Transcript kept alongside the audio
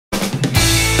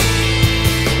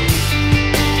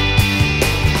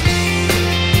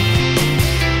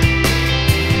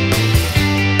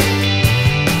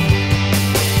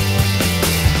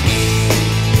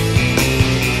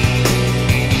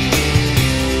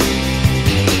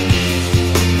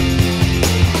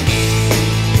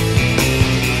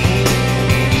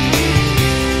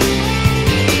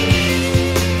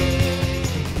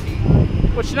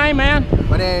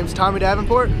name's Tommy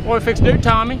Davenport. What we fix to do,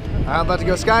 Tommy? I'm about to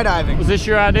go skydiving. Was this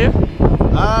your idea?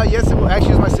 Yes,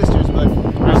 actually it was my sister's, but...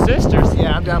 Your sister's?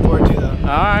 Yeah, I'm down for it too, though.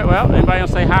 Alright, well, anybody gonna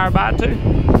say hi or bye to?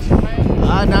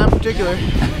 Not in particular.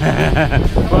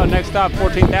 Well, next stop,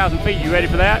 14,000 feet. You ready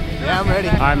for that? Yeah, I'm ready.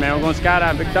 Alright, man, we're going to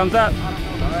skydive. Big thumbs up.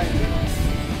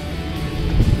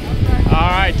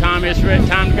 Alright, Tommy, it's ready.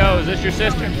 Time to go. Is this your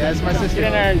sister? Yeah, it's my sister. Get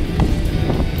in there.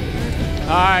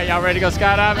 Alright, y'all ready to go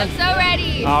skydiving? I'm so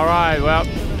ready. Alright, well,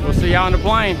 we'll see y'all on the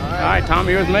plane. Alright,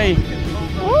 Tommy, you're with me.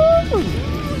 Woo!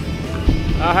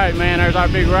 Alright, man, there's our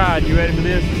big ride. You ready for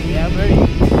this? Yeah, I'm ready.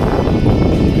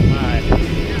 Alright,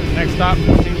 next stop,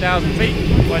 14,000 feet.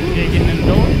 What's getting in the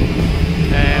door?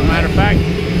 And matter of fact,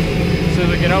 as soon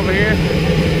as we get over here,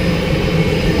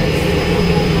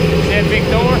 see that big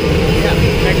door? Yeah.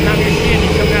 Next time you're skiing, you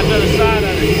come out the other side of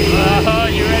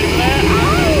it. You ready for that?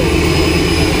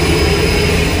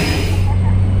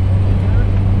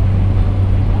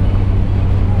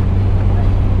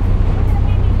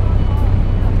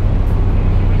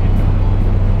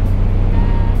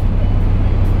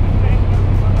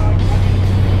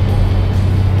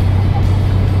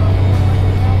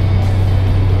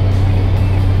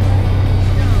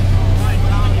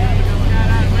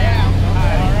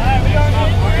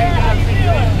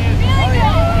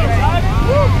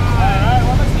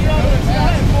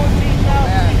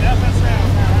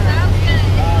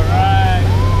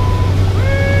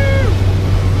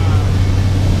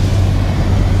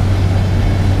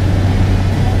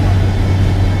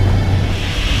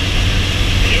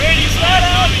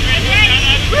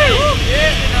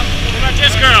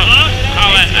 This girl, huh?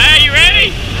 Call it. Hey, you ready?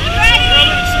 I'm ready.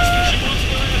 Brother and sister, she wants to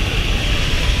go in.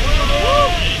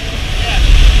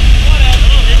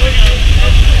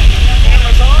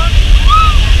 Camera's on.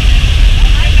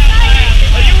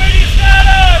 Are you ready to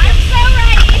skydive? I'm so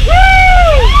ready.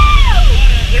 Woo!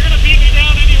 They're gonna beat me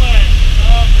down anyway.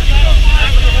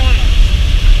 After the morning.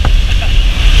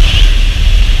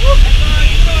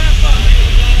 You still have fun.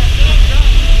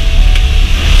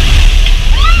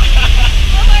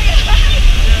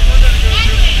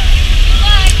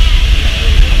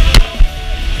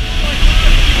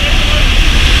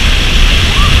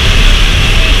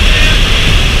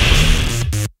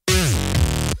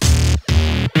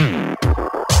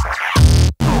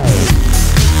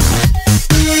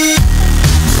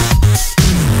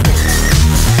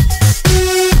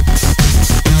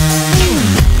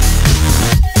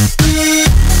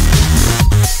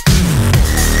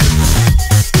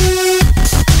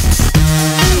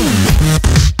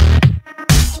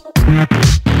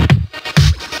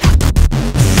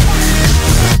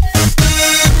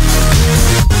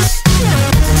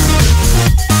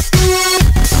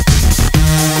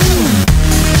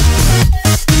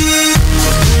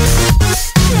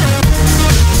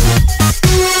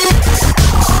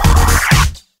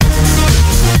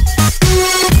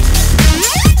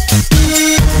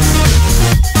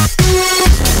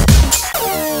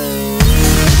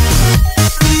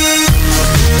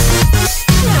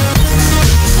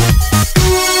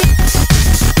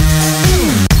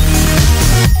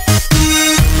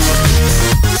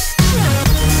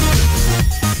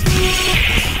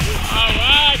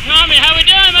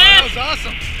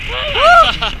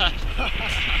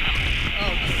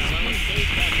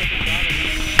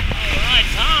 Alright,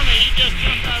 Tommy, you just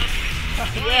jumped out of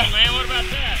the plane, man. What about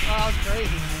that? Oh, that was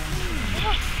crazy.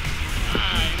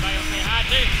 Alright, anybody gonna say hi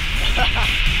to?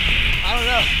 I don't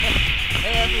know.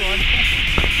 Hey, everyone.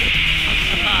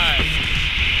 Alright.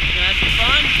 You gonna have some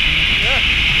fun? Yeah.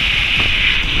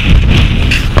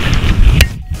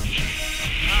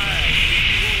 Alright.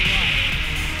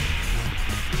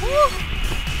 Woo!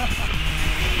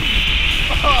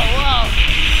 Oh, wow.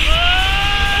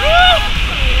 Woo!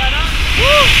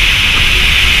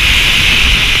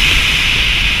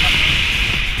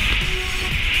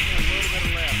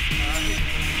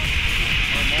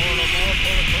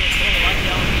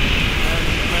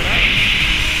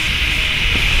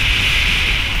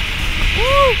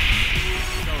 Woo!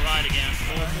 Go right again.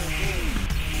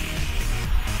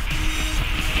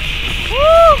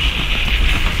 Woo!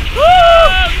 Woo!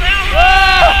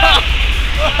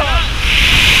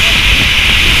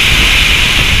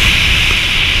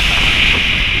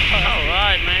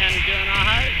 Alright, man. You doing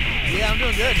alright? Yeah, I'm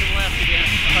doing good. To the left again.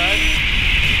 Alright.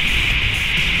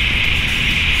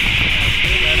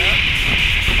 Screw that up.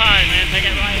 Alright, man. Take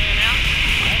that right hand out.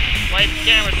 Wave the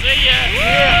camera. See ya.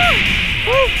 Yeah.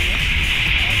 Woo!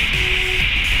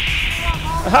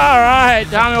 Alright,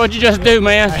 Tommy, what'd you just do,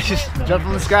 man? I just jumped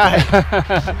from the sky.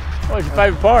 What was your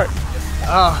favorite part?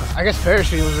 Oh, I guess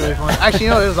parachuting was really fun. Actually,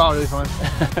 you know, it was all really fun.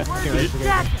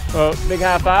 Well, big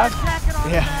high five.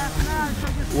 Yeah.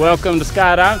 Welcome to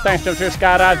Skydive. Thanks to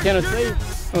Skydive, Tennessee.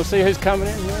 We'll see who's coming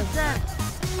in here.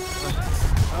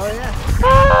 Oh yeah.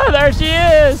 Ah, there she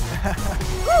is.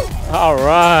 All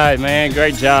right, man.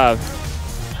 Great job.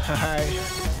 All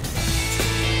right.